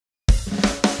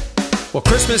Well,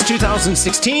 Christmas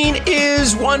 2016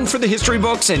 is one for the history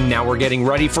books, and now we're getting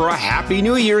ready for a happy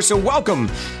new year. So welcome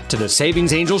to the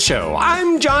Savings Angel Show.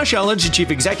 I'm Josh Elledge, the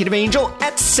Chief Executive Angel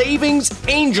at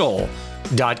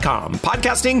SavingsAngel.com,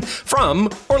 podcasting from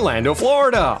Orlando,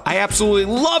 Florida. I absolutely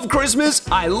love Christmas.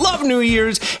 I love New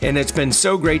Year's, and it's been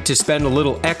so great to spend a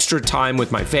little extra time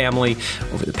with my family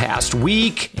over the past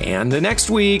week and the next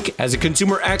week as a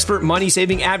consumer expert, money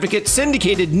saving advocate,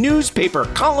 syndicated newspaper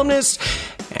columnist,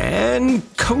 and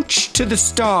coach to the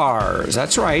stars.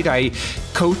 That's right. I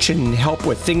coach and help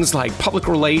with things like public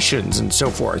relations and so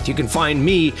forth. You can find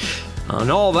me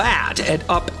on all that at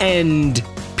upendpr.com.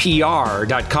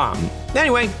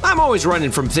 Anyway, I'm always running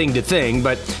from thing to thing,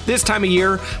 but this time of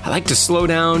year, I like to slow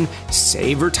down,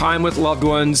 savor time with loved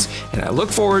ones, and I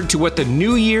look forward to what the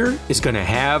new year is going to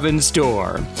have in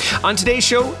store. On today's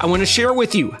show, I want to share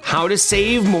with you how to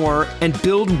save more and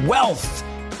build wealth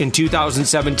in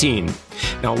 2017.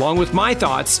 Now, along with my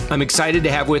thoughts, I'm excited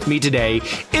to have with me today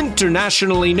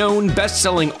internationally known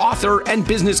best-selling author and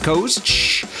business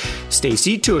coach,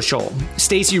 Stacy Tuschl.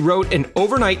 Stacy wrote an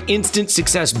overnight instant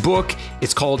success book.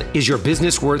 It's called Is Your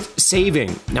Business Worth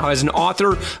Saving? Now, as an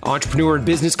author, entrepreneur, and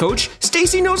business coach,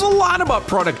 Stacy knows a lot about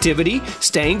productivity,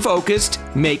 staying focused,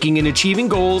 making and achieving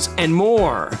goals, and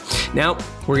more. Now,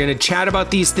 we're going to chat about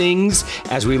these things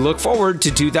as we look forward to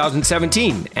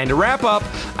 2017. And to wrap up,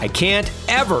 I can't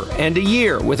ever end a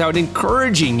year without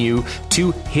encouraging you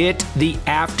to hit the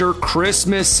after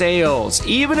Christmas sales.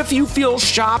 Even if you feel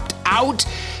shopped out,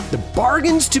 the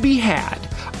bargains to be had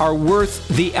are worth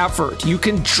the effort. You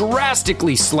can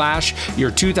drastically slash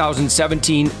your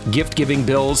 2017 gift-giving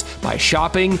bills by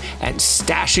shopping and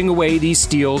stashing away these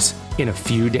steals in a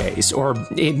few days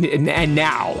and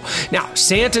now. Now,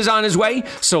 Santa's on his way,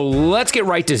 so let's get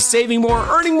right to saving more,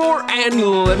 earning more, and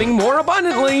living more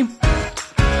abundantly.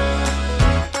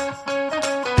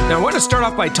 Now, I want to start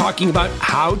off by talking about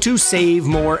how to save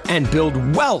more and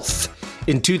build wealth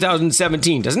in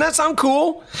 2017. Doesn't that sound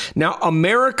cool? Now,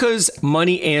 America's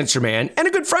money answer man and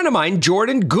a good friend of mine,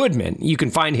 Jordan Goodman, you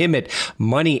can find him at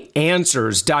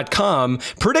moneyanswers.com,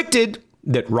 predicted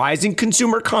that rising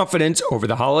consumer confidence over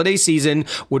the holiday season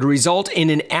would result in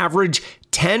an average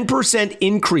 10%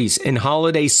 increase in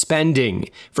holiday spending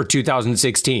for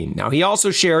 2016. Now, he also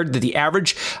shared that the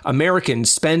average American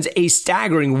spends a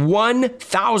staggering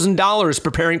 $1,000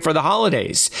 preparing for the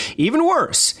holidays. Even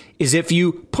worse is if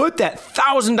you put that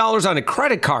 $1,000 on a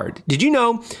credit card. Did you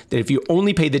know that if you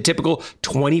only paid the typical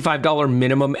 $25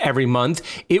 minimum every month,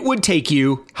 it would take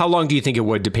you, how long do you think it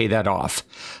would to pay that off?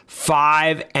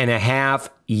 5.5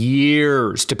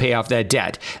 years to pay off that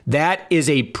debt. That is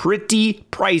a pretty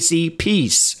pricey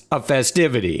piece of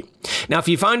festivity. Now, if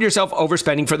you find yourself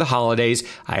overspending for the holidays,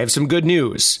 I have some good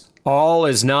news. All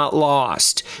is not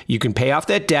lost. You can pay off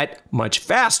that debt much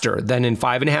faster than in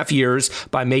 5.5 years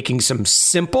by making some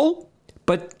simple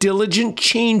but diligent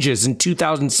changes in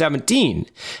 2017.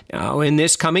 Now, in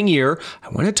this coming year, I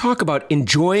want to talk about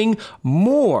enjoying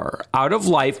more out of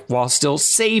life while still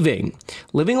saving.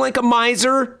 Living like a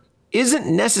miser isn't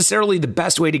necessarily the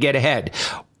best way to get ahead.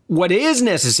 What is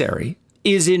necessary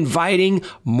is inviting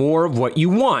more of what you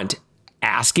want,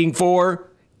 asking for,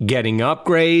 getting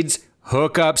upgrades,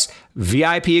 hookups,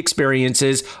 VIP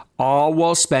experiences, all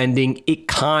while spending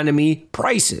economy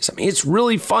prices. I mean, it's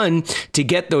really fun to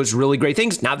get those really great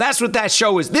things. Now, that's what that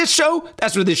show is. That's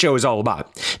what this show is all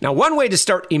about. Now, one way to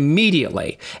start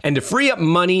immediately and to free up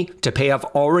money to pay off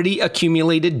already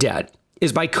accumulated debt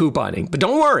is by couponing. But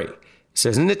don't worry.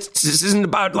 This isn't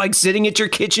about like sitting at your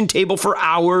kitchen table for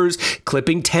hours,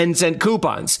 clipping 10-cent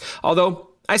coupons. Although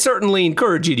I certainly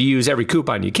encourage you to use every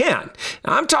coupon you can.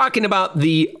 Now, I'm talking about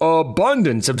the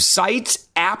abundance of sites,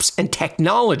 apps, and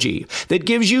technology that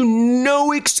gives you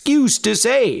no excuse to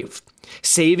save.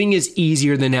 Saving is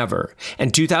easier than ever.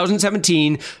 And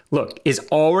 2017, is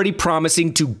already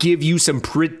promising to give you some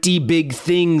pretty big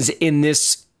things in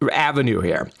this avenue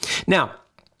here. Now,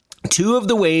 two of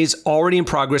the ways already in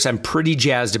progress I'm pretty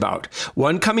jazzed about.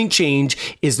 One coming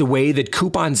change is the way that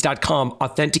coupons.com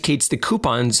authenticates the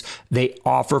coupons they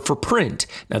offer for print.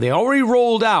 Now, they already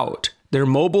rolled out their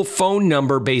mobile phone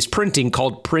number-based printing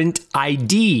called Print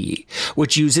ID,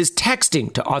 which uses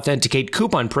texting to authenticate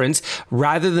coupon prints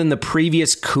rather than the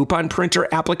previous coupon printer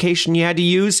application you had to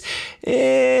use.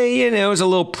 It was a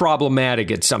little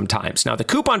problematic at some times. Now, the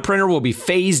coupon printer will be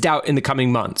phased out in the coming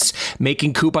months,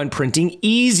 making coupon printing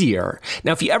easier.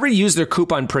 Now, if you ever used their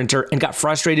coupon printer and got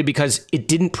frustrated because it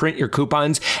didn't print your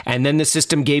coupons, and then the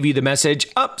system gave you the message,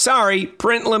 "Oh, sorry,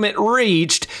 print limit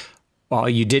reached," while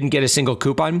you didn't get a single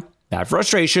coupon, that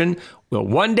frustration will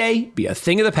one day be a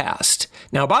thing of the past.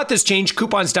 Now, about this change,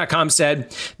 coupons.com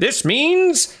said, "This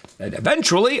means And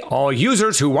eventually, all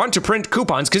users who want to print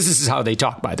coupons, because this is how they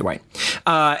talk, by the way,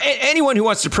 anyone who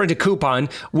wants to print a coupon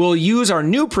will use our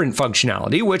new print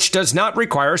functionality, which does not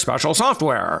require special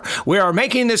software. We are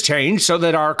making this change so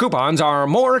that our coupons are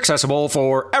more accessible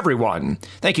for everyone.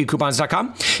 Thank you,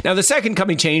 coupons.com. Now, the second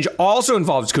coming change also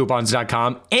involves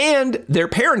coupons.com and their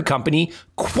parent company,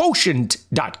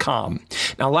 Quotient.com.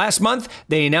 Now, last month,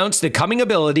 they announced the coming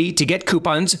ability to get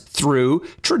coupons through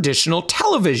traditional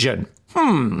television.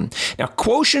 Now,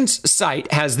 Quotient's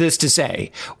site has this to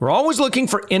say: we're always looking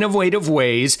for innovative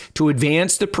ways to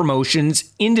advance the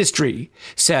promotions industry,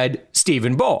 said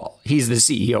Stephen Boll. He's the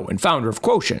CEO and founder of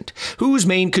Quotient, whose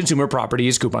main consumer property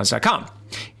is coupons.com.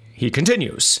 He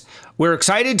continues, we're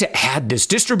excited to add this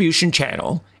distribution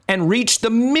channel and reach the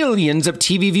millions of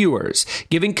TV viewers,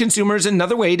 giving consumers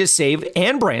another way to save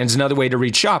and brands another way to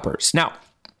reach shoppers. Now,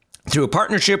 through a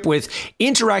partnership with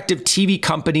interactive TV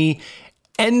company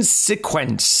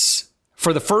Nsequence,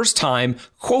 for the first time,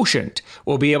 Quotient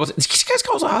will be able to... These guys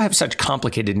all have such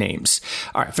complicated names.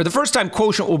 All right, for the first time,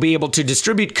 Quotient will be able to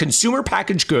distribute consumer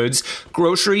packaged goods,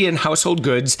 grocery and household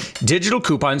goods, digital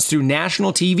coupons through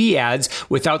national TV ads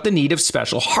without the need of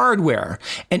special hardware.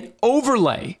 An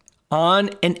overlay on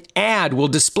an ad will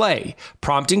display,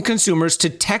 prompting consumers to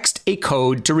text a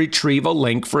code to retrieve a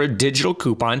link for a digital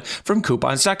coupon from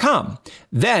coupons.com.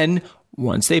 Then,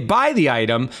 once they buy the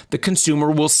item, the consumer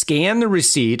will scan the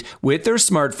receipt with their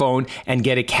smartphone and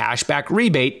get a cashback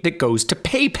rebate that goes to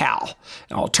PayPal.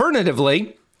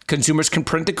 Alternatively, consumers can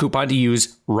print the coupon to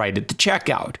use right at the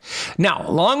checkout. Now,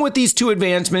 along with these two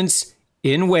advancements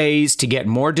in ways to get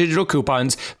more digital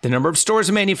coupons, the number of stores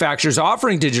and manufacturers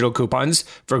offering digital coupons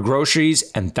for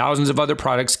groceries and thousands of other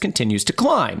products continues to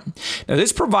climb. Now,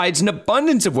 this provides an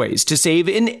abundance of ways to save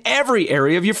in every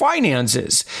area of your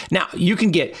finances. Now, you can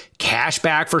get cash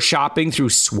back for shopping through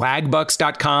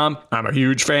swagbucks.com. I'm a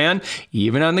huge fan,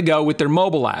 even on the go with their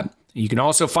mobile app. You can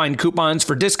also find coupons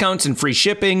for discounts and free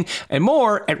shipping and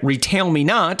more at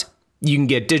RetailMeNot. You can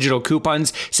get digital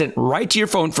coupons sent right to your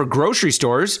phone for grocery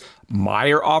stores.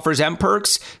 Meijer offers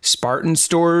M-Perks. Spartan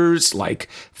stores like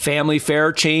Family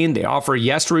Fare chain, they offer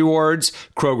Yes Rewards.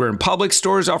 Kroger and Publix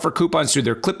stores offer coupons through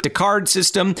their clip-to-card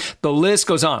system. The list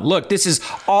goes on. Look, this is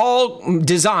all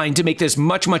designed to make this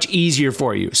much, much easier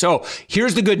for you. So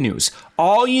here's the good news.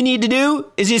 All you need to do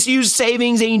is just use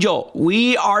Savings Angel.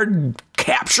 We are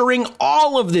capturing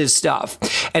all of this stuff.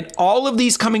 And all of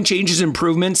these coming changes,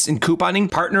 improvements in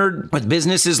couponing, partnered with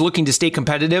businesses looking to stay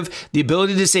competitive, the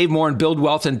ability to save more and build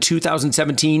wealth in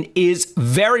 2017 is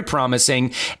very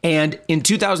promising. And in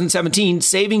 2017,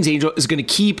 Savings Angel is going to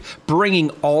keep bringing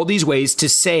all these ways to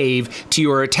save to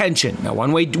your attention. Now,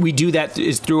 one way we do that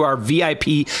is through our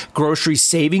VIP grocery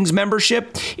savings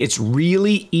membership. It's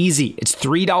really easy. It's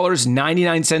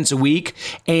 $3.99 a week.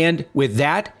 And with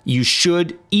that, you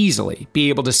should easily be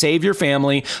able to save your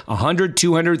family $100,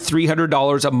 $200,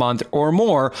 $300 a month or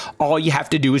more. All you have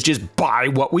to do is just buy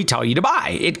what we tell you to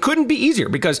buy. It couldn't be easier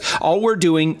because all we're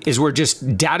doing is we're just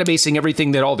databasing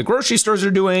everything that all the grocery stores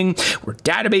are doing. We're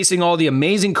databasing all the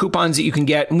amazing coupons that you can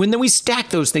get. And then we stack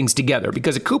those things together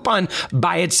because a coupon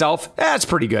by itself, that's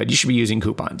pretty good. You should be using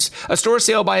coupons. A store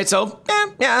sale by itself,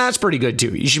 yeah, that's pretty good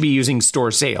too. You should be using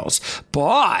store sales.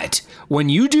 But when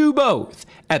you do both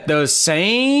at the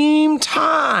same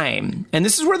time, and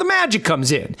this is where the magic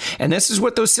comes in, and this is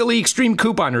what those silly extreme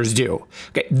couponers do.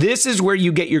 Okay, this is where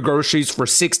you get your groceries for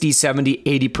 60, 70,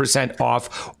 80%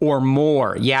 off or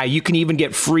more. Yeah, you can even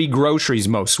get free groceries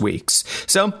most weeks.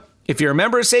 So if you're a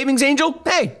member of Savings Angel,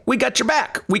 hey, we got your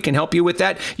back. We can help you with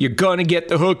that. You're going to get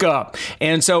the hookup.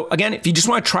 And so again, if you just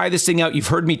want to try this thing out, you've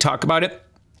heard me talk about it,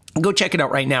 go check it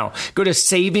out right now. Go to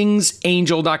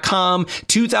savingsangel.com.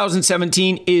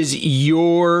 2017 is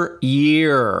your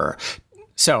year.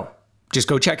 So just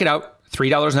go check it out.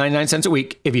 $3.99 a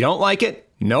week. If you don't like it,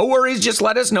 no worries. Just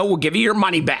let us know. We'll give you your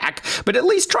money back. But at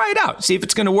least try it out. See if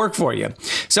it's going to work for you.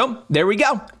 So there we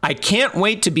go. I can't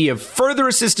wait to be of further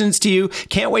assistance to you.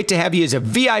 Can't wait to have you as a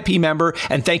VIP member.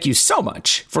 And thank you so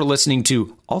much for listening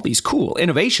to all these cool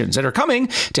innovations that are coming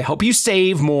to help you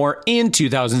save more in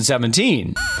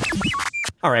 2017.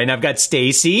 All right, and I've got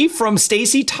Stacy from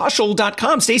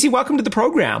stacytuschl.com. Stacy, welcome to the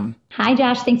program. Hi,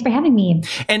 Josh. Thanks for having me.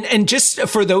 And just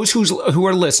for those who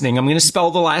are listening, I'm going to spell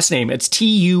the last name. It's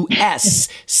Tuschl.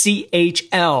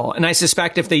 And I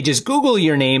suspect if they just Google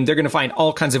your name, they're going to find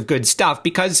all kinds of good stuff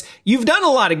because you've done a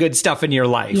lot of good stuff in your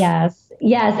life. Yes.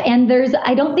 Yes. And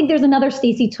I don't think there's another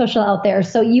Stacy Tuschl out there.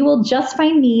 So you will just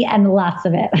find me and lots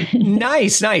of it.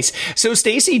 Nice. So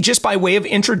Stacy, just by way of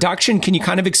introduction, can you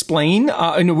kind of explain?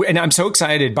 And I'm so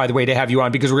excited, by the way, to have you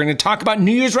on because we're going to talk about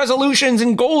New Year's resolutions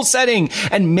and goal setting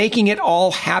and making it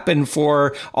all happen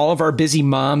for all of our busy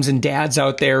moms and dads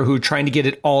out there who are trying to get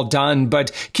it all done.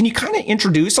 But can you kind of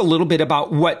introduce a little bit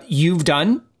about what you've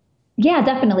done? Yeah,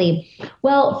 definitely.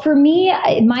 Well, for me,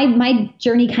 my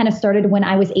journey kind of started when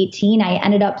I was 18. I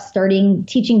ended up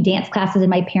teaching dance classes in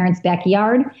my parents'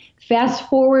 backyard. Fast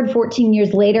forward 14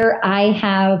 years later, I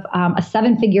have a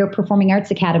 7-figure performing arts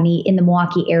academy in the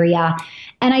Milwaukee area.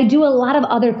 And I do a lot of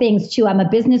other things too. I'm a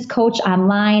business coach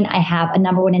online. I have a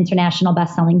 #1 international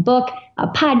best-selling book, a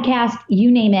podcast,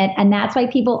 you name it. And that's why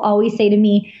people always say to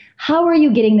me, how are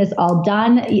you getting this all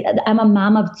done? I'm a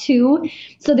mom of 2.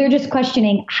 So they're just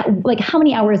questioning, how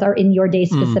many hours are in your day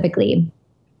specifically?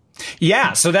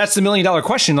 Yeah. So that's the $1 million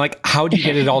question. Like, how do you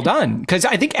get it all done? Because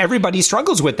I think everybody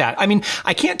struggles with that. I mean,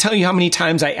 I can't tell you how many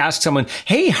times I ask someone,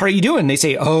 hey, how are you doing? They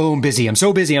say, oh, I'm busy. I'm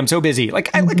so busy. Like,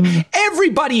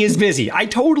 everybody is busy. I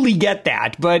totally get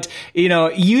that. But,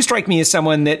 you strike me as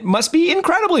someone that must be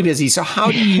incredibly busy. So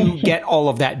how do you get all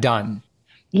of that done?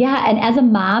 Yeah. And as a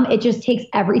mom, it just takes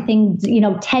everything,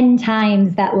 10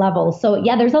 times that level. So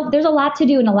yeah, there's a lot to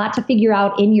do and a lot to figure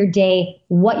out in your day,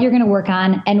 what you're going to work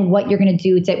on and what you're going to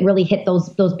do to really hit those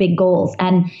big goals.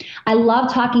 And I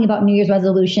love talking about New Year's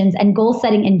resolutions and goal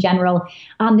setting in general.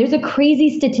 There's a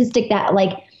crazy statistic that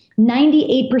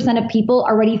 98% of people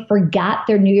already forgot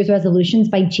their New Year's resolutions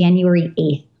by January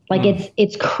 8th.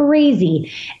 It's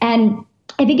crazy. And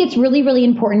I think it's really, really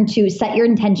important to set your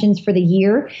intentions for the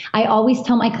year. I always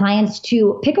tell my clients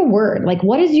to pick a word.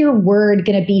 What is your word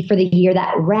going to be for the year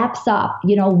that wraps up,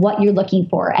 what you're looking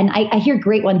for? And I hear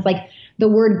great ones like the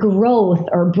word growth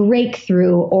or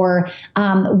breakthrough, or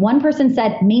one person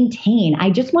said maintain. I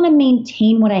just want to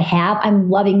maintain what I have. I'm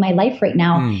loving my life right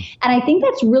now. And I think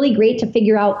that's really great to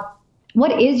figure out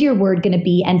what is your word going to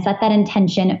be and set that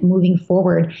intention moving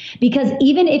forward. Because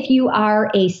even if you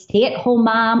are a stay-at-home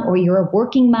mom or you're a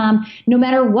working mom, no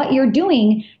matter what you're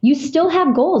doing, you still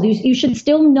have goals. You should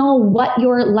still know what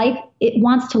your life it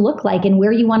wants to look like and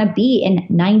where you want to be in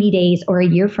 90 days or a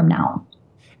year from now.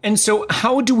 And so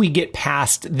how do we get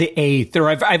past the 8th? Or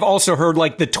I've also heard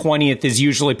the 20th is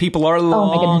usually people are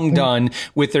long done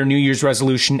with their New Year's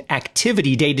resolution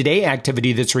activity, day-to-day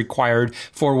activity that's required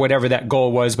for whatever that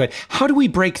goal was. But how do we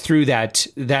break through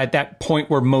that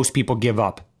point where most people give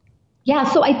up? Yeah.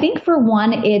 So I think for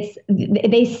one,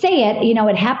 they say it,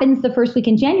 it happens the first week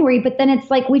in January, but then it's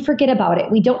we forget about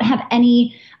it. We don't have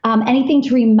anything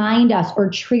to remind us or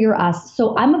trigger us.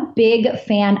 So I'm a big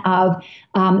fan of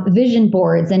vision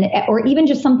boards or even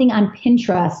just something on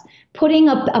Pinterest, putting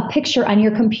a picture on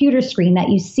your computer screen that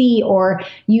you see, or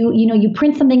you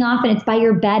print something off and it's by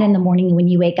your bed in the morning when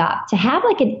you wake up. To have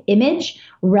an image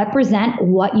represent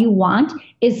what you want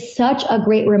is such a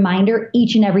great reminder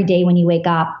each and every day when you wake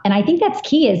up. And I think that's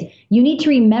key is you need to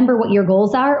remember what your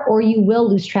goals are or you will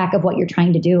lose track of what you're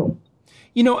trying to do.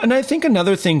 And I think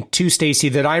another thing too, Stacy,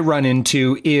 that I run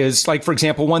into is for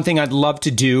example, one thing I'd love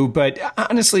to do, but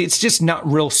honestly, it's just not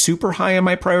real super high on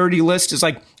my priority list is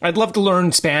I'd love to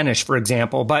learn Spanish, for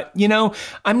example, but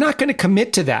I'm not going to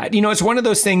commit to that. It's one of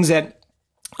those things that,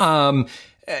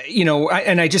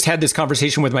 I just had this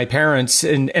conversation with my parents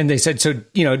and they said, so,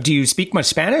 do you speak much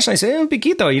Spanish? I said,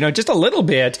 poquito, just a little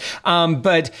bit.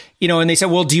 But, and they said,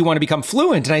 well, do you want to become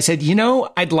fluent? And I said,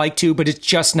 I'd like to, but it's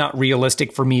just not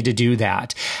realistic for me to do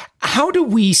that. How do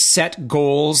we set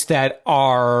goals that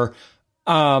are,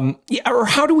 or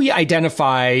how do we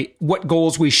identify what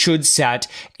goals we should set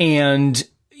and,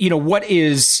 what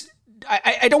is,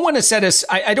 I don't want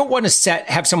to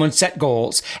have someone set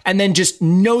goals and then just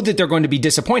know that they're going to be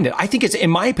disappointed. I think in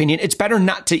my opinion, it's better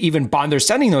not to even bother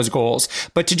setting those goals,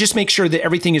 but to just make sure that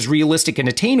everything is realistic and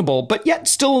attainable, but yet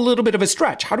still a little bit of a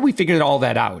stretch. How do we figure all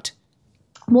that out?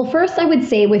 Well, first, I would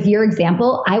say with your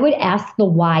example, I would ask the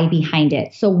why behind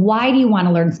it. So why do you want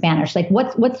to learn Spanish?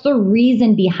 What's the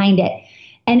reason behind it?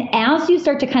 And as you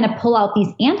start to kind of pull out these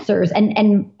answers,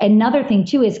 and another thing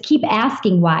too is keep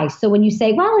asking why. So when you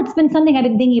say, well, it's been something I've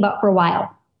been thinking about for a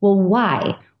while. Well,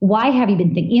 why? Why have you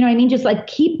been thinking? You know what I mean? Just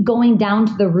keep going down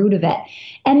to the root of it.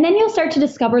 And then you'll start to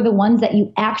discover the ones that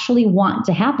you actually want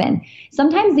to happen.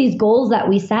 Sometimes these goals that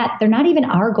we set, they're not even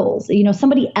our goals.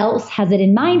 Somebody else has it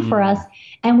in mind for us.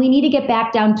 And we need to get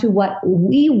back down to what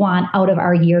we want out of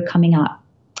our year coming up.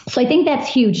 So I think that's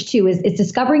huge too, is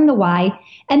discovering the why.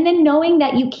 And then knowing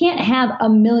that you can't have a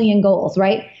million goals,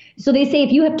 right? So they say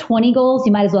if you have 20 goals,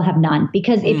 you might as well have none.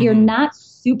 Because if you're not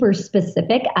super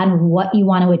specific on what you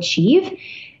want to achieve,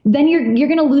 then you're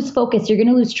going to lose focus, you're going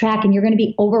to lose track, and you're going to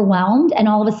be overwhelmed, and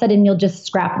all of a sudden you'll just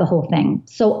scrap the whole thing.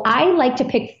 So I like to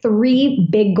pick 3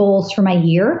 big goals for my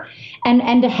year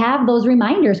and to have those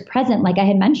reminders present, like I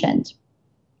had mentioned.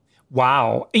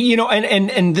 Wow.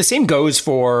 And the same goes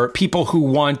for people who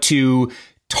want to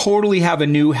totally have a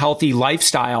new healthy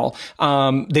lifestyle.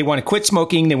 They want to quit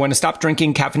smoking. They want to stop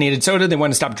drinking caffeinated soda. They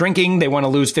want to stop drinking. They want to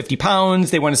lose 50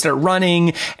 pounds. They want to start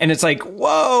running. And it's like,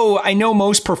 whoa, I know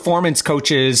most performance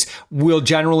coaches will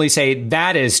generally say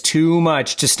that is too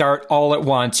much to start all at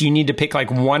once. You need to pick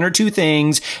like 1 or 2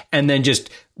 things and then just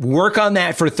work on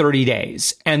that for 30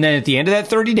 days. And then at the end of that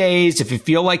 30 days, if you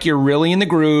feel like you're really in the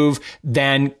groove,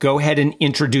 then go ahead and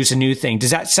introduce a new thing.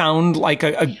 Does that sound like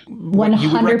a 100%?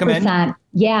 You would recommend?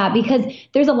 Yeah, because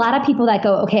there's a lot of people that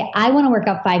go, okay, I want to work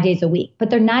out 5 days a week, but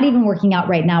they're not even working out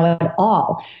right now at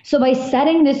all. So by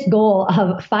setting this goal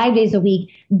of 5 days a week,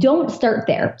 don't start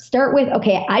there. Start with,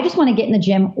 okay, I just want to get in the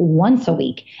gym once a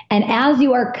week. And as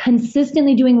you are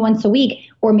consistently doing once a week,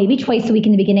 or maybe twice a week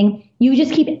in the beginning, you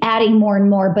just keep adding more and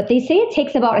more. But they say it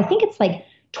takes about, I think it's like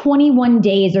 21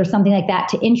 days or something like that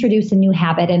to introduce a new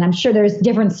habit. And I'm sure there's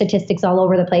different statistics all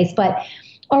over the place, but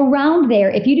around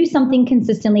there, if you do something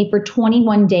consistently for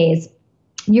 21 days,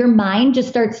 your mind just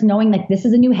starts knowing like this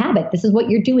is a new habit. This is what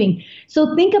you're doing.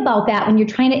 So think about that when you're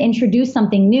trying to introduce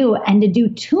something new, and to do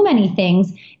too many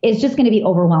things is just going to be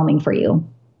overwhelming for you.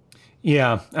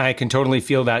 Yeah, I can totally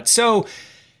feel that. So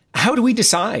how do we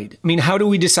decide? I mean, how do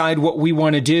we decide what we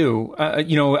want to do?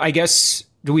 I guess,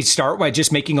 do we start by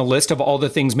just making a list of all the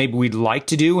things maybe we'd like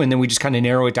to do, and then we just kind of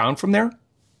narrow it down from there?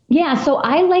 Yeah, so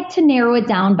I like to narrow it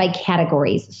down by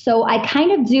categories. So I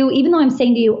kind of do, even though I'm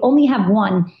saying to you, only have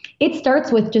one, it starts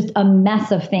with just a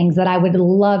mess of things that I would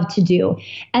love to do.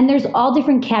 And there's all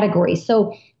different categories.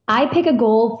 So I pick a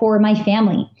goal for my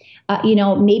family.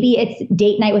 Maybe it's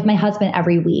date night with my husband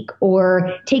every week,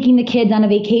 or taking the kids on a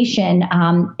vacation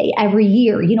every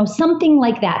year, something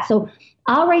like that. So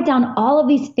I'll write down all of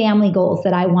these family goals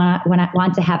that I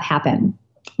want to have happen.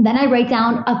 Then I write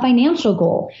down a financial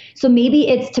goal. So maybe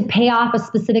it's to pay off a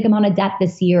specific amount of debt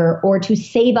this year, or to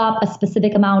save up a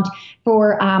specific amount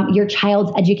for your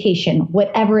child's education,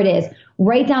 whatever it is.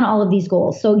 Write down all of these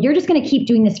goals. So you're just going to keep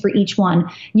doing this for each one.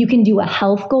 You can do a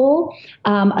health goal.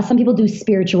 Some people do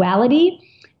spirituality,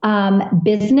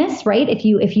 business, right? If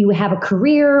you have a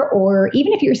career, or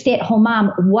even if you're a stay-at-home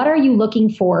mom, what are you looking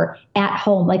for at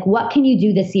home? Like, what can you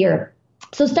do this year?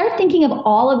 So start thinking of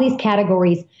all of these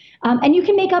categories. And you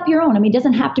can make up your own. I mean, it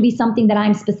doesn't have to be something that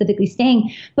I'm specifically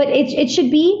saying, but it should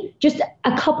be just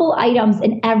a couple items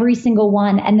in every single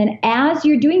one. And then as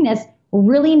you're doing this,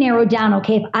 really narrow down,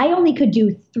 okay, if I only could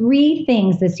do 3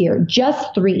 things this year,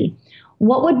 just 3,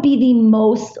 what would be the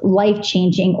most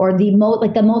life-changing, or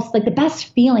the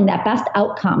best feeling, that best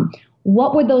outcome?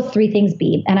 What would those 3 things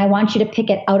be? And I want you to pick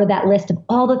it out of that list of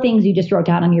all the things you just wrote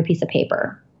down on your piece of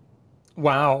paper.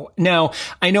 Wow. Now,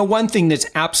 I know one thing that's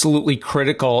absolutely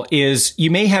critical is you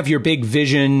may have your big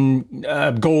vision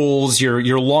goals,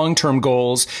 your long-term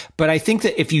goals, but I think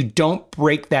that if you don't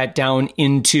break that down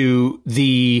into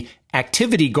the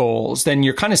activity goals, then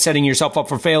you're kind of setting yourself up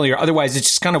for failure. Otherwise, it's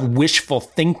just kind of wishful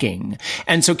thinking.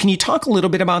 And so can you talk a little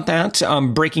bit about that,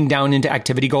 breaking down into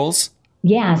activity goals?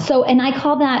 Yeah. So, and I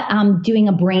call that doing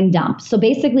a brain dump. So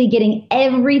basically getting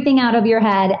everything out of your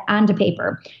head onto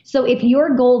paper. So if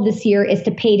your goal this year is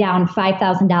to pay down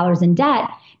 $5,000 in debt,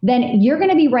 then you're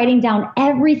going to be writing down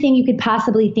everything you could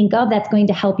possibly think of that's going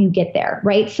to help you get there,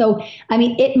 right? So, I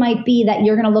mean, it might be that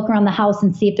you're going to look around the house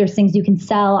and see if there's things you can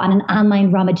sell on an online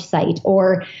rummage site,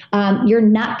 or you're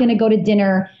not going to go to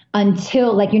dinner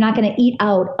until, like, you're not going to eat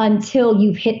out until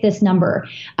you've hit this number,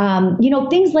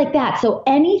 things like that. So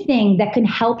anything that can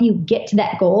help you get to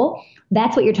that goal,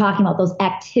 that's what you're talking about, those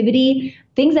activity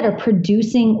things that are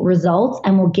producing results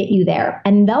and will get you there.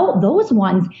 And those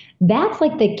ones, that's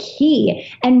like the key.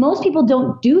 And most people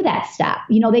don't do that step.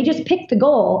 They just pick the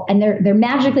goal and they're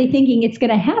magically thinking it's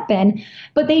going to happen,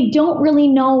 but they don't really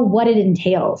know what it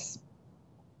entails.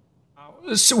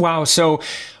 Wow. So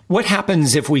what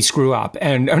happens if we screw up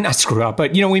or not screw up,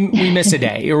 but we miss a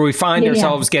day, or we find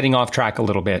ourselves getting off track a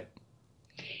little bit?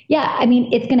 Yeah, I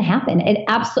mean, it's going to happen.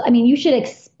 You should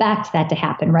expect that to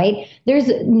happen, right? There's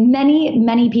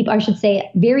many people, I should say,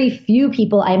 very few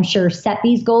people, I'm sure, set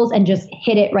these goals and just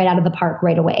hit it right out of the park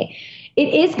right away.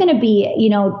 It is going to be,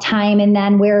 time and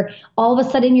then where all of a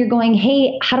sudden you're going,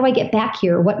 hey, how do I get back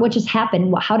here? What just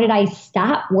happened? How did I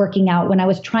stop working out when I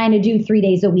was trying to do 3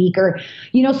 days a week? Or,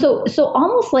 so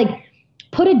almost like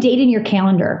put a date in your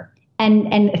calendar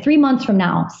and 3 months from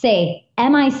now, say,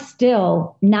 am I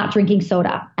still not drinking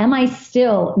soda? Am I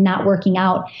still not working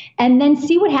out? And then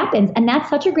see what happens. And that's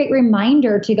such a great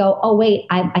reminder to go, oh, wait,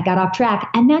 I got off track.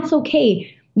 And that's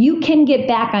okay. You can get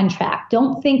back on track.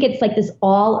 Don't think it's like this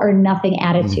all or nothing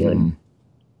attitude. Mm-hmm.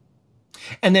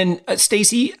 And then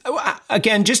Stacey,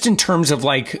 again, just in terms of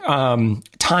like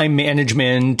time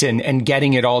management and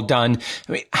getting it all done,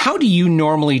 I mean, how do you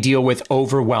normally deal with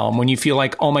overwhelm when you feel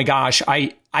like, oh my gosh,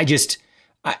 I just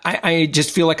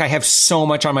feel like I have so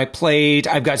much on my plate.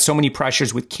 I've got so many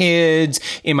pressures with kids,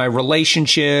 in my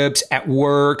relationships, at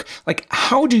work. Like,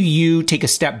 how do you take a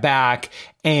step back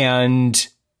and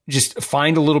just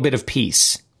find a little bit of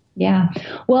peace? Yeah.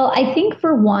 Well, I think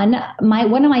for one of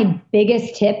my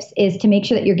biggest tips is to make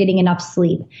sure that you're getting enough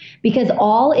sleep, because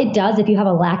all it does, if you have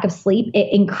a lack of sleep, it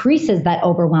increases that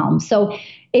overwhelm. So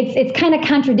it's kind of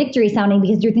contradictory sounding,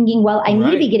 because you're thinking, well, I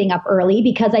need to be getting up early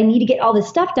because I need to get all this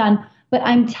stuff done. But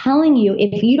I'm telling you,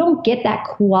 if you don't get that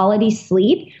quality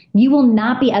sleep, you will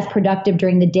not be as productive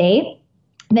during the day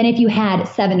than if you had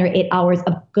 7 or 8 hours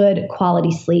of good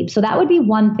quality sleep. So that would be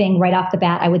one thing right off the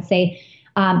bat. I would say,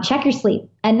 check your sleep.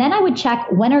 And then I would check,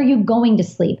 when are you going to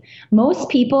sleep? Most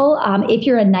people, if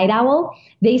you're a night owl,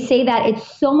 they say that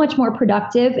it's so much more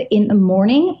productive in the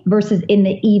morning versus in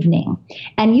the evening.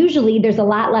 And usually there's a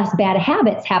lot less bad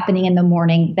habits happening in the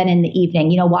morning than in the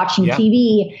evening. Watching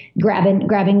TV,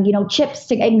 grabbing,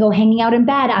 chips and go hanging out in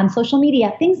bed, on social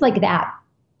media, things like that.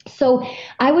 So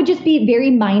I would just be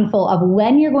very mindful of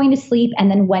when you're going to sleep and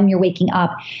then when you're waking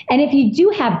up. And if you do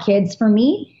have kids, for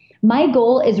me, my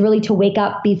goal is really to wake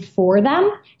up before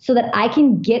them so that I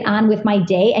can get on with my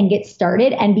day and get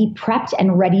started and be prepped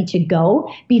and ready to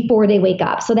go before they wake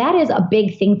up. So that is a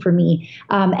big thing for me.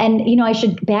 And I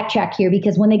should backtrack here,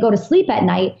 because when they go to sleep at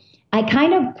night, I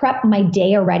kind of prep my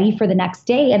day already for the next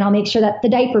day, and I'll make sure that the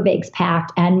diaper bag's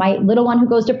packed and my little one who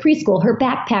goes to preschool, her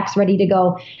backpack's ready to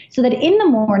go, so that in the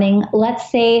morning,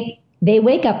 let's say they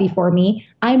wake up before me,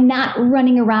 I'm not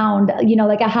running around,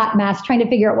 like a hot mess trying to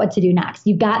figure out what to do next.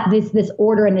 You've got this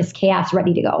order and this chaos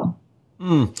ready to go.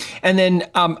 And then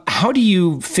how do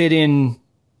you fit in,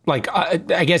 like,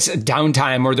 I guess,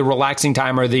 downtime or the relaxing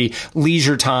time or the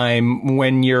leisure time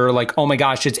when you're like, oh my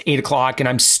gosh, it's 8:00 and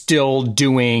I'm still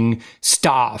doing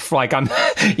stuff. Like I'm,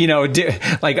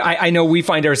 I know we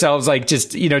find ourselves like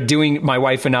just, doing, my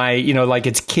wife and I, like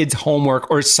it's kids' homework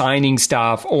or signing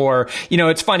stuff, or,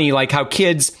 it's funny, like how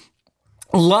kids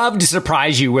love to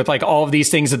surprise you with like all of these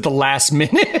things at the last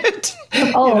minute.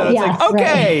 Oh, it's like,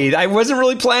 okay, right. I wasn't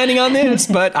really planning on this,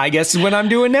 but I guess is what I'm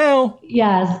doing now.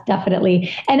 Yes,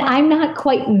 definitely. And I'm not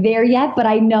quite there yet, but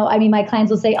I know, my clients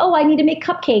will say, oh, I need to make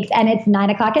cupcakes, and it's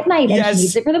 9:00 at night and she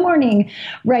needs it for the morning.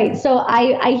 Right. So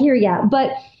I hear you.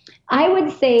 But I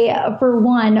would say, for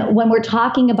one, when we're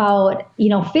talking about,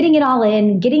 fitting it all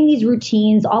in, getting these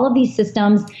routines, all of these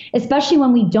systems, especially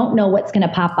when we don't know what's going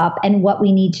to pop up and what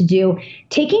we need to do,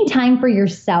 taking time for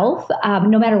yourself,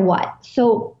 no matter what.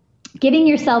 So giving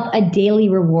yourself a daily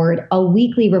reward, a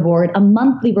weekly reward, a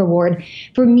monthly reward.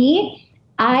 For me,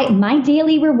 my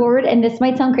daily reward, and this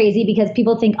might sound crazy because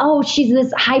people think, oh, she's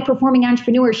this high performing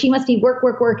entrepreneur, she must be work.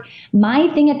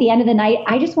 My thing at the end of the night,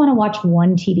 I just want to watch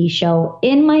one TV show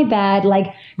in my bed,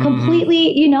 like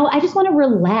completely, I just want to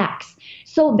relax.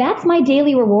 So that's my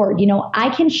daily reward.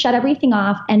 I can shut everything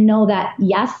off and know that,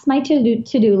 yes, my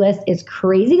to-do list is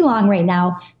crazy long right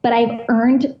now, but I've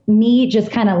earned me just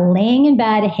kind of laying in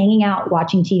bed, hanging out,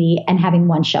 watching TV and having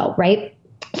one show, right?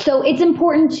 So it's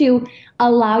important to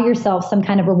allow yourself some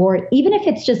kind of reward, even if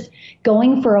it's just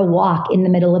going for a walk in the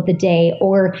middle of the day,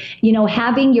 or,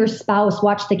 having your spouse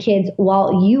watch the kids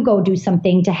while you go do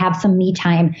something to have some me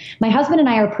time. My husband and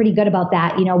I are pretty good about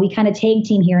that. We kind of tag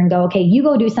team here and go, okay, you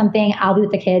go do something, I'll be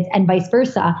with the kids, and vice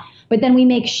versa. But then we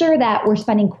make sure that we're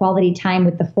spending quality time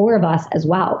with the four of us as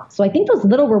well. So I think those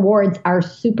little rewards are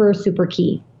super, super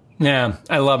key. Yeah,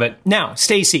 I love it. Now,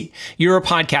 Stacey, you're a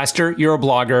podcaster, you're a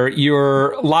blogger,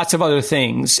 you're lots of other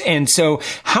things. And so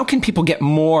how can people get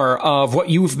more of what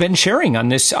you've been sharing on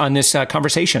this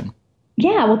conversation?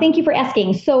 Yeah, well, thank you for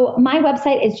asking. So my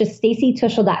website is just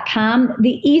staceytuschl.com.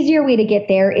 The easier way to get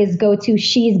there is go to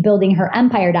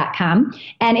shesbuildingherempire.com.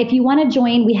 And if you want to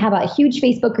join, we have a huge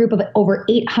Facebook group of over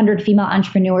 800 female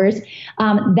entrepreneurs.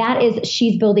 That is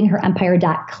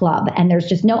shesbuildingherempire.club. And there's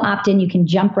just no opt-in. You can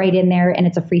jump right in there, and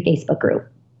it's a free Facebook group.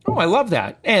 Oh, I love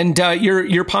that. And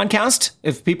your podcast,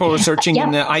 if people are searching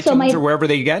in the iTunes or wherever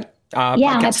they get?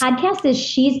 podcast? My podcast is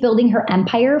She's Building Her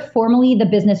Empire, formerly the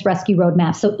Business Rescue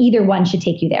Roadmap. So either one should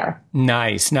take you there.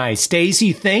 Nice.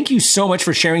 Stacey, thank you so much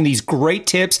for sharing these great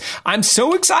tips. I'm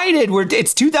so excited.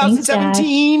 It's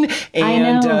 2017, Thanks,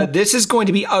 and this is going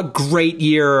to be a great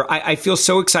year. I feel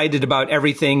so excited about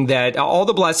everything all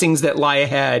the blessings that lie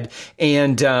ahead.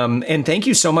 And thank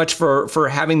you so much for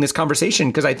having this conversation,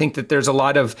 because I think that there's a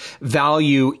lot of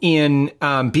value in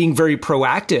being very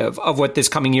proactive of what this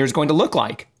coming year is going to look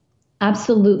like.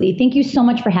 Absolutely. Thank you so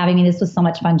much for having me. This was so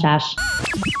much fun, Josh.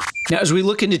 Now, as we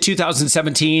look into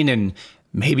 2017 and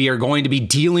maybe are going to be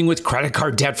dealing with credit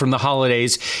card debt from the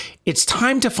holidays, it's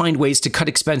time to find ways to cut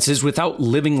expenses without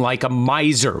living like a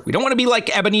miser. We don't want to be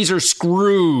like Ebenezer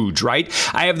Scrooge, right?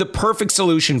 I have the perfect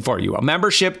solution for you. A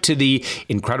membership to the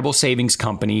incredible savings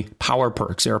company,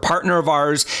 PowerPerks. They're a partner of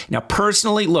ours. Now,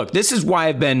 personally, look, this is why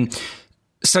I've been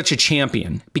such a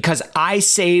champion, because I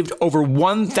saved over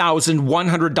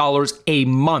 $1,100 a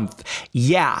month.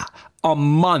 Yeah, a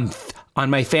month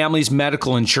on my family's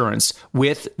medical insurance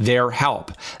with their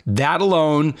help. That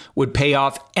alone would pay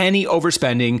off any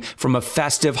overspending from a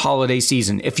festive holiday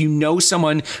season. If you know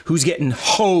someone who's getting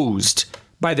hosed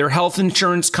by their health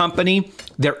insurance company,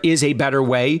 there is a better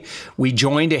way. We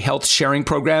joined a health sharing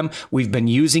program. We've been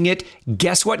using it.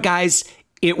 Guess what, guys?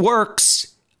 It works.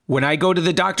 When I go to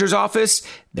the doctor's office,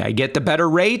 I get the better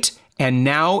rate. And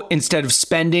now, instead of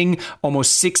spending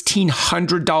almost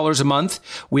 $1,600 a month,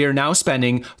 we are now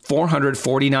spending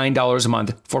 $449 a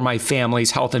month for my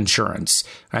family's health insurance.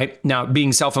 Right now,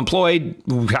 being self-employed,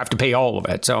 we have to pay all of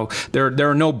it. So there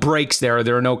are no breaks there.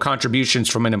 There are no contributions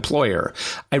from an employer.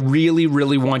 I really,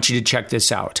 really want you to check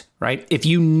this out. Right? If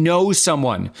you know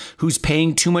someone who's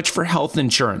paying too much for health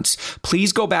insurance,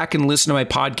 please go back and listen to my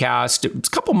podcast. It was a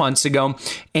couple months ago,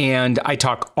 and I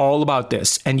talk all about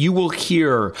this. And you will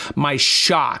hear my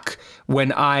shock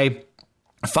when I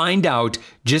find out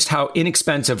just how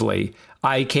inexpensively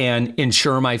I can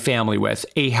insure my family with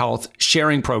a health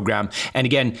sharing program. And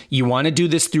again, you want to do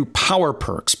this through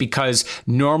PowerPerks, because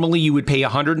normally you would pay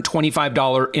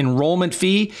 $125 enrollment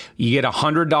fee. You get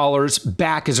 $100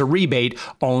 back as a rebate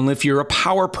only if you're a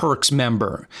PowerPerks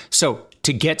member. So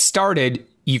to get started,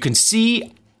 you can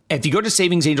see, if you go to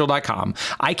savingsangel.com,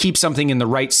 I keep something in the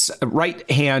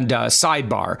right-hand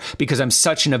sidebar because I'm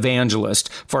such an evangelist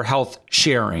for health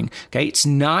sharing. Okay, it's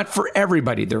not for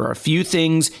everybody. There are a few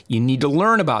things you need to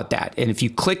learn about that. And if you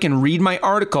click and read my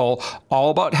article all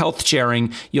about health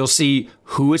sharing, you'll see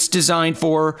who it's designed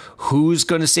for, who's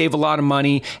going to save a lot of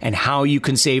money, and how you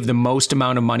can save the most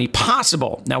amount of money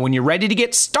possible. Now, when you're ready to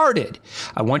get started,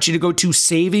 I want you to go to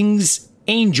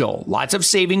Angel, lots of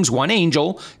savings,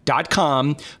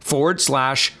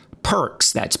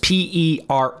 oneangel.com/perks. That's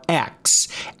PERX.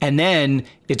 And then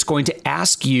it's going to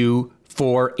ask you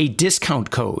for a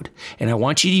discount code. And I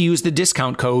want you to use the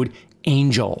discount code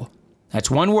ANGEL. That's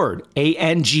one word,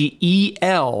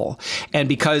 ANGEL. And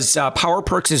because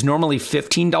PowerPerks is normally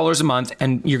 $15 a month,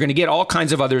 and you're going to get all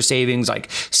kinds of other savings like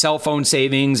cell phone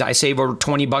savings. I save over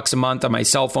 $20 a month on my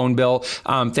cell phone bill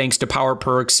thanks to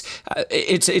PowerPerks.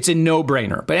 It's a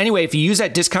no-brainer. But anyway, if you use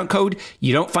that discount code,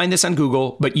 you don't find this on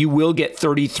Google, but you will get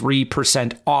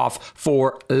 33% off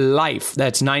for life.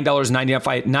 That's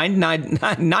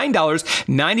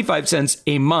 $9.95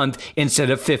 a month instead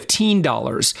of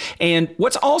 $15. And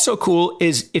what's also cool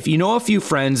is if you know a few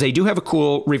friends, they do have a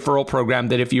cool referral program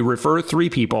that if you refer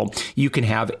 3 people, you can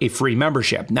have a free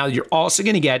membership. Now, you're also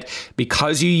going to get,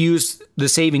 because you use the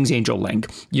Savings Angel link,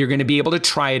 you're going to be able to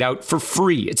try it out for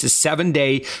free. It's a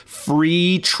 7-day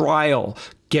free trial.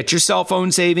 Get your cell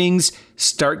phone savings,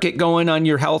 get going on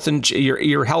your health and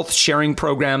your health sharing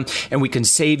program, and we can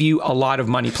save you a lot of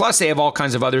money. Plus, they have all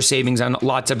kinds of other savings on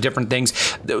lots of different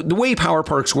things. The way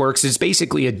PowerPerks works is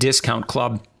basically a discount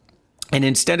club. And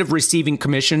instead of receiving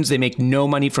commissions, they make no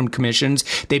money from commissions.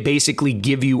 They basically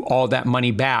give you all that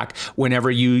money back whenever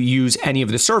you use any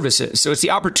of the services. So it's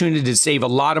the opportunity to save a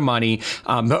lot of money,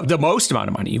 the most amount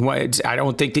of money. I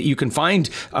don't think that you can find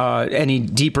any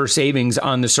deeper savings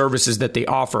on the services that they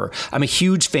offer. I'm a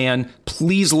huge fan.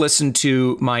 Please listen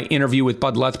to my interview with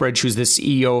Bud Lethbridge, who's the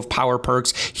CEO of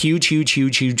PowerPerks.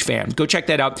 Huge fan. Go check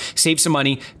that out. Save some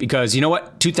money, because you know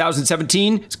what?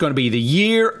 2017 is going to be the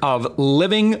year of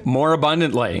living more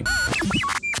abundantly.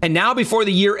 And now, before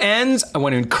the year ends, I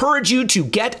want to encourage you to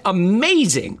get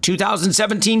amazing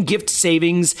 2017 gift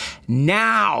savings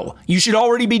now. You should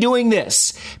already be doing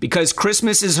this because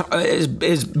Christmas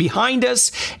is behind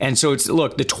us. And so it's,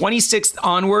 look, the 26th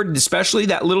onward, especially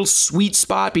that little sweet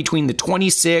spot between the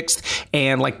 26th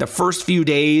and like the first few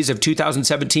days of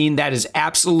 2017, that is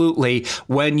absolutely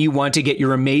when you want to get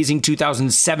your amazing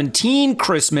 2017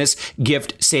 Christmas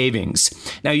gift savings.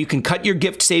 Now, you can cut your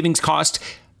gift savings cost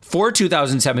for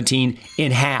 2017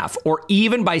 in half or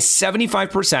even by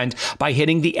 75% by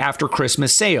hitting the after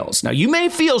Christmas sales. Now, you may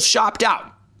feel shopped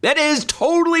out. That is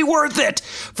totally worth it.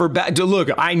 Look,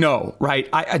 I know,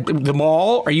 right? The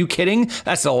mall, are you kidding?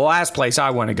 That's the last place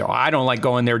I want to go. I don't like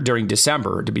going there during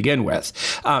December to begin with.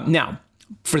 Now,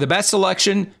 for the best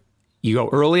selection, you go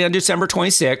early on December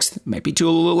 26th. Might be a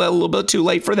little bit too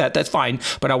late for that. That's fine.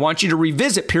 But I want you to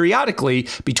revisit periodically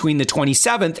between the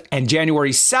 27th and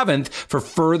January 7th for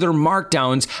further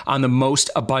markdowns on the most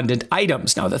abundant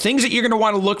items. Now, the things that you're going to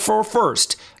want to look for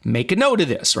first, make a note of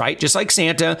this, right? Just like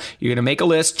Santa, you're going to make a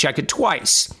list, check it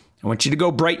twice. I want you to go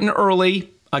bright and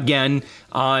early. Again,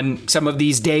 on some of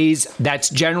these days, that's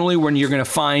generally when you're going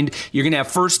to have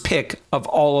first pick of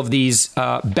all of these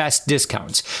best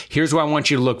discounts. Here's what I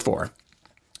want you to look for.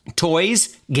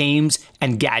 Toys, games,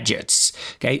 and gadgets.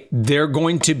 Okay. They're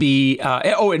going to be,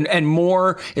 and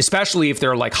more, especially if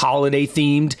they're like holiday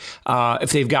themed,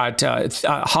 if they've got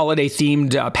holiday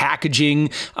themed packaging,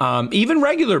 even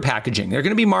regular packaging, they're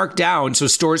going to be marked down so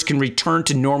stores can return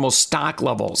to normal stock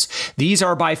levels. These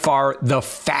are by far the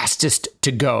fastest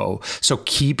to go. So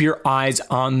keep your eyes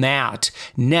on that.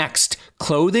 Next,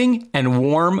 clothing and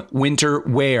warm winter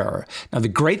wear. Now, the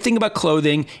great thing about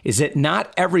clothing is that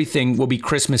not everything will be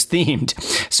Christmas themed.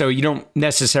 So you don't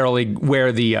necessarily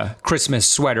wear the Christmas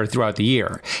sweater throughout the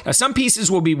year. Now, some pieces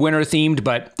will be winter themed,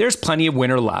 but there's plenty of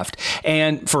winter left.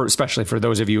 And especially for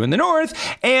those of you in the north,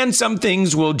 and some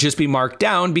things will just be marked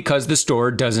down because the store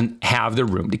doesn't have the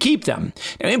room to keep them.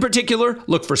 Now, in particular,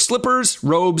 look for slippers,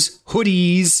 robes,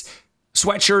 hoodies,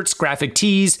 sweatshirts, graphic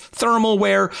tees, thermal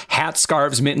wear, hats,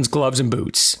 scarves, mittens, gloves, and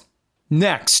boots.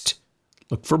 Next,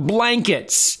 look for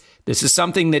blankets. This is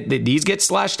something that these get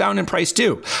slashed down in price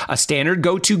too. A standard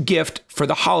go-to gift for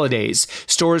the holidays.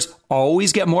 Stores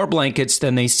always get more blankets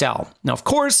than they sell. Now, of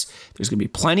course, there's going to be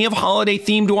plenty of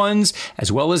holiday-themed ones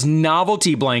as well as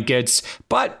novelty blankets,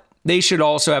 but they should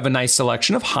also have a nice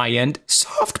selection of high-end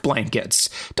soft blankets.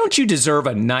 Don't you deserve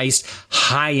a nice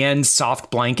high-end soft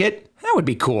blanket? That would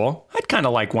be cool. I'd kind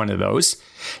of like one of those.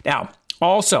 Now,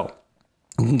 also,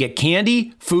 you can get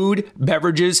candy, food,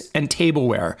 beverages, and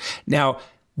tableware. Now,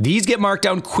 these get marked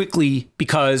down quickly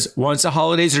because once the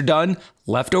holidays are done,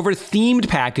 leftover themed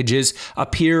packages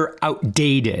appear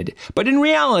outdated. But in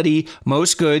reality,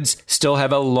 most goods still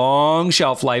have a long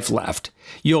shelf life left.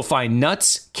 You'll find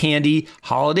nuts, candy,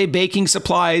 holiday baking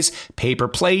supplies, paper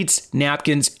plates,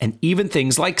 napkins, and even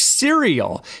things like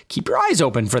cereal. Keep your eyes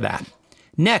open for that.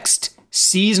 Next,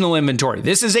 seasonal inventory.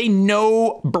 This is a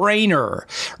no-brainer.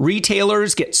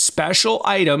 Retailers get special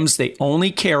items they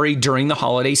only carry during the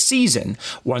holiday season.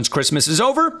 Once Christmas is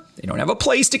over, they don't have a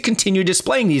place to continue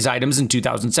displaying these items in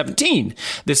 2017.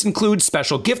 This includes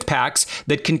special gift packs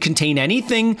that can contain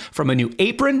anything from a new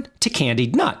apron to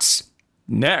candied nuts.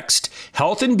 Next,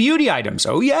 health and beauty items.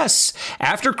 Oh yes,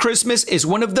 after Christmas is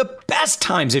one of the best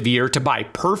times of year to buy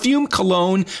perfume,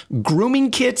 cologne,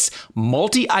 grooming kits,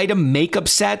 multi-item makeup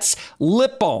sets,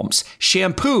 lip balms,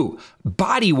 shampoo,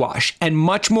 body wash, and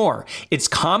much more. It's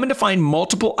common to find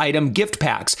multiple item gift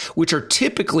packs, which are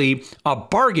typically a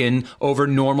bargain over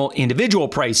normal individual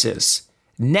prices.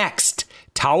 Next,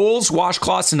 towels,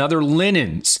 washcloths, and other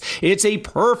linens. It's a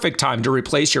perfect time to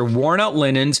replace your worn-out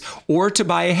linens or to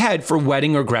buy ahead for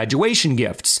wedding or graduation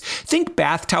gifts. Think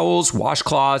bath towels,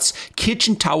 washcloths,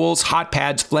 kitchen towels, hot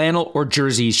pads, flannel or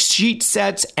jersey sheet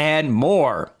sets, and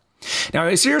more. Now,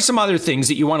 here are some other things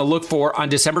that you want to look for on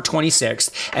December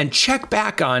 26th and check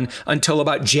back on until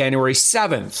about January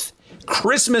 7th.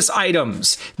 Christmas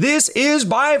items. This is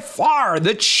by far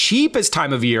the cheapest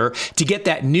time of year to get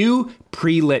that new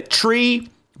pre-lit tree,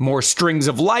 more strings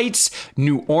of lights,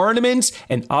 new ornaments,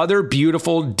 and other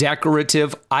beautiful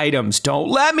decorative items. Don't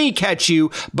let me catch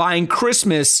you buying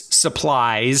Christmas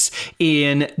supplies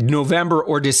in November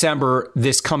or December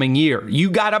this coming year.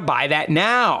 You got to buy that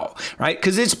now, right?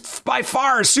 Because it's by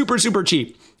far super, super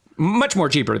cheap. Much more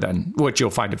cheaper than what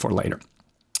you'll find it for later.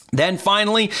 Then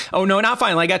finally,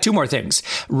 I got two more things.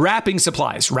 Wrapping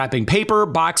supplies, wrapping paper,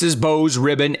 boxes, bows,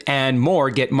 ribbon, and more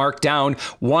get marked down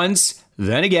once,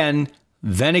 then again,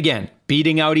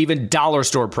 beating out even dollar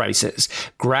store prices.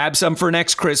 Grab some for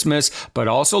next Christmas, but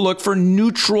also look for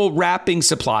neutral wrapping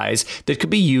supplies that could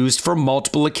be used for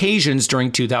multiple occasions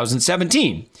during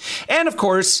 2017. And of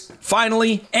course,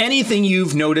 finally, anything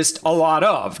you've noticed a lot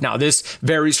of. Now, this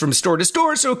varies from store to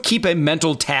store, so keep a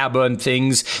mental tab on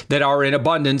things that are in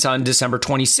abundance on December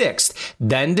 26th.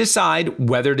 Then decide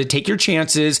whether to take your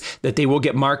chances that they will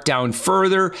get marked down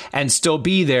further and still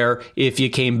be there if you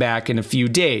came back in a few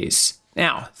days.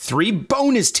 Now, 3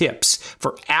 bonus tips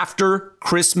for after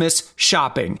Christmas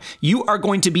shopping. You are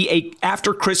going to be a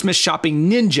after Christmas shopping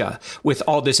ninja with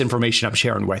all this information I'm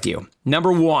sharing with you.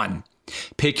 Number 1,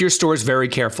 pick your stores very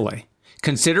carefully.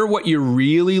 Consider what you're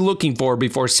really looking for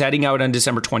before setting out on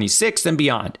December 26th and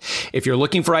beyond. If you're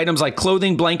looking for items like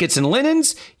clothing, blankets, and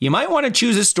linens, you might want to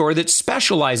choose a store that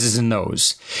specializes in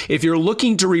those. If you're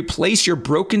looking to replace your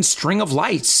broken string of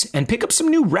lights and pick up some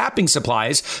new wrapping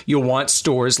supplies, you'll want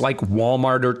stores like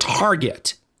Walmart or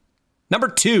Target. Number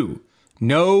 2,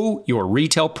 know your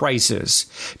retail prices.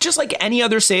 Just like any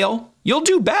other sale, you'll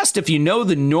do best if you know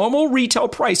the normal retail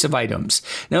price of items.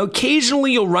 Now,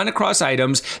 occasionally you'll run across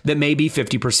items that may be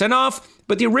 50% off,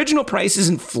 but the original price is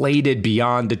inflated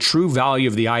beyond the true value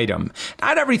of the item.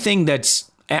 Not everything that's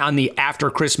on the after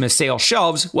Christmas sale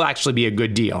shelves will actually be a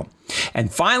good deal.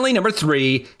 And finally, number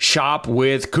 3, shop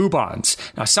with coupons.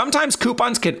 Now, sometimes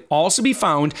coupons can also be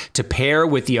found to pair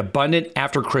with the abundant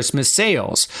after Christmas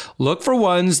sales. Look for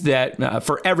ones that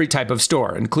for every type of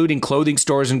store, including clothing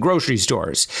stores and grocery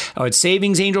stores. At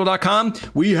savingsangel.com,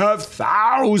 we have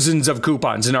thousands of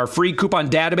coupons in our free coupon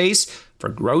database for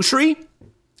grocery,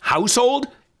 household,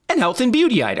 and health and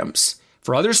beauty items.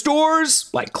 For other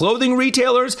stores, like clothing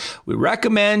retailers, we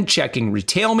recommend checking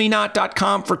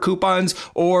retailmenot.com for coupons,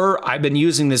 or I've been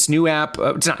using this new app.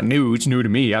 It's not new, it's new to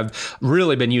me. I've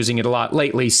really been using it a lot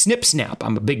lately. SnipSnap,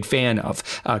 I'm a big fan of,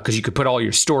 because you could put all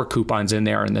your store coupons in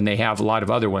there, and then they have a lot of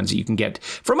other ones that you can get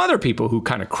from other people who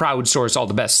kind of crowdsource all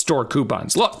the best store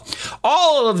coupons. Look,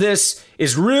 all of this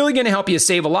is really going to help you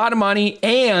save a lot of money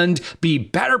and be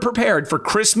better prepared for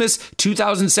Christmas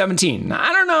 2017. Now,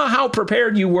 I don't know how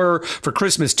prepared you were for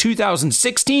Christmas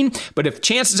 2016, but if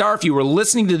chances are, if you were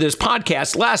listening to this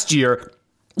podcast last year,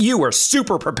 you were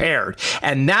super prepared.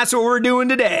 And that's what we're doing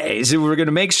today. So we're going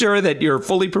to make sure that you're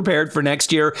fully prepared for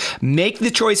next year. Make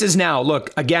the choices now.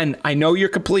 Look, again, I know you're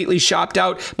completely shopped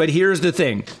out, but here's the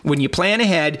thing. When you plan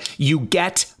ahead, you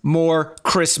get more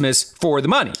Christmas for the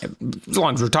money. As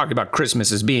long as we're talking about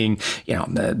Christmas as being,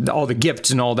 all the gifts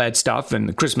and all that stuff and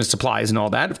the Christmas supplies and all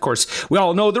that. Of course, we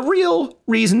all know the real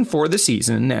reason for the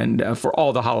season and for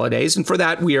all the holidays. And for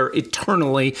that, we are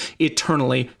eternally,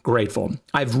 eternally grateful.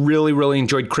 I've really, really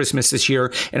enjoyed Christmas this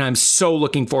year, and I'm so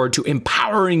looking forward to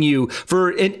empowering you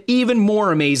for an even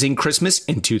more amazing Christmas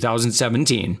in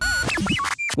 2017.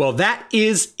 Well, that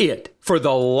is it for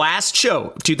the last show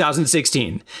of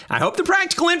 2016. I hope the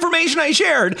practical information I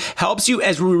shared helps you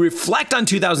as we reflect on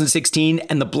 2016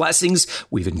 and the blessings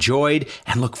we've enjoyed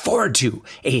and look forward to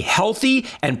a healthy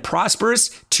and prosperous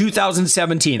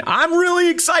 2017. I'm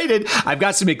really excited. I've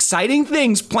got some exciting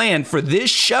things planned for this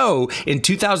show in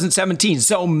 2017.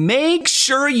 So make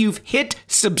sure you've hit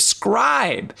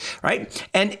subscribe, right?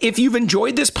 And if you've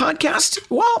enjoyed this podcast,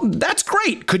 well, that's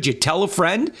great. Could you tell a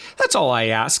friend? That's all I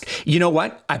ask. You know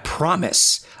what? I promise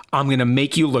I'm going to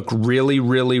make you look really,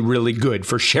 really, really good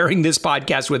for sharing this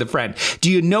podcast with a friend. Do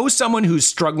you know someone who's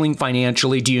struggling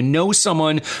financially? Do you know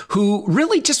someone who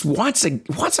really just wants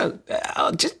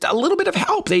just a little bit of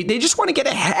help? They just want to get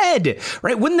ahead,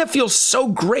 right? Wouldn't that feel so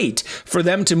great for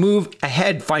them to move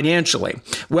ahead financially?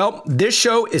 Well, this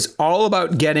show is all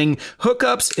about getting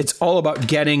hookups. It's all about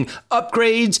getting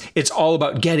upgrades. It's all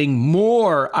about getting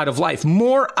more out of life,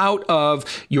 more out of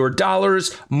your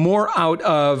dollars, more out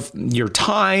of your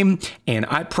time. And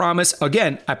I promise, I'm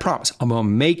going to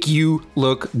make you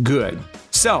look good.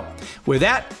 So with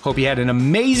that, hope you had an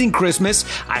amazing Christmas.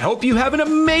 I hope you have an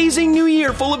amazing new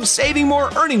year full of saving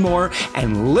more, earning more,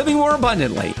 and living more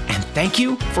abundantly. And thank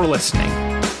you for listening.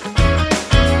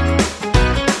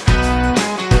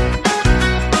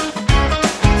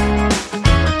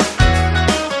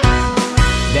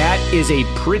 That is a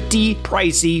pretty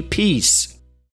pricey piece.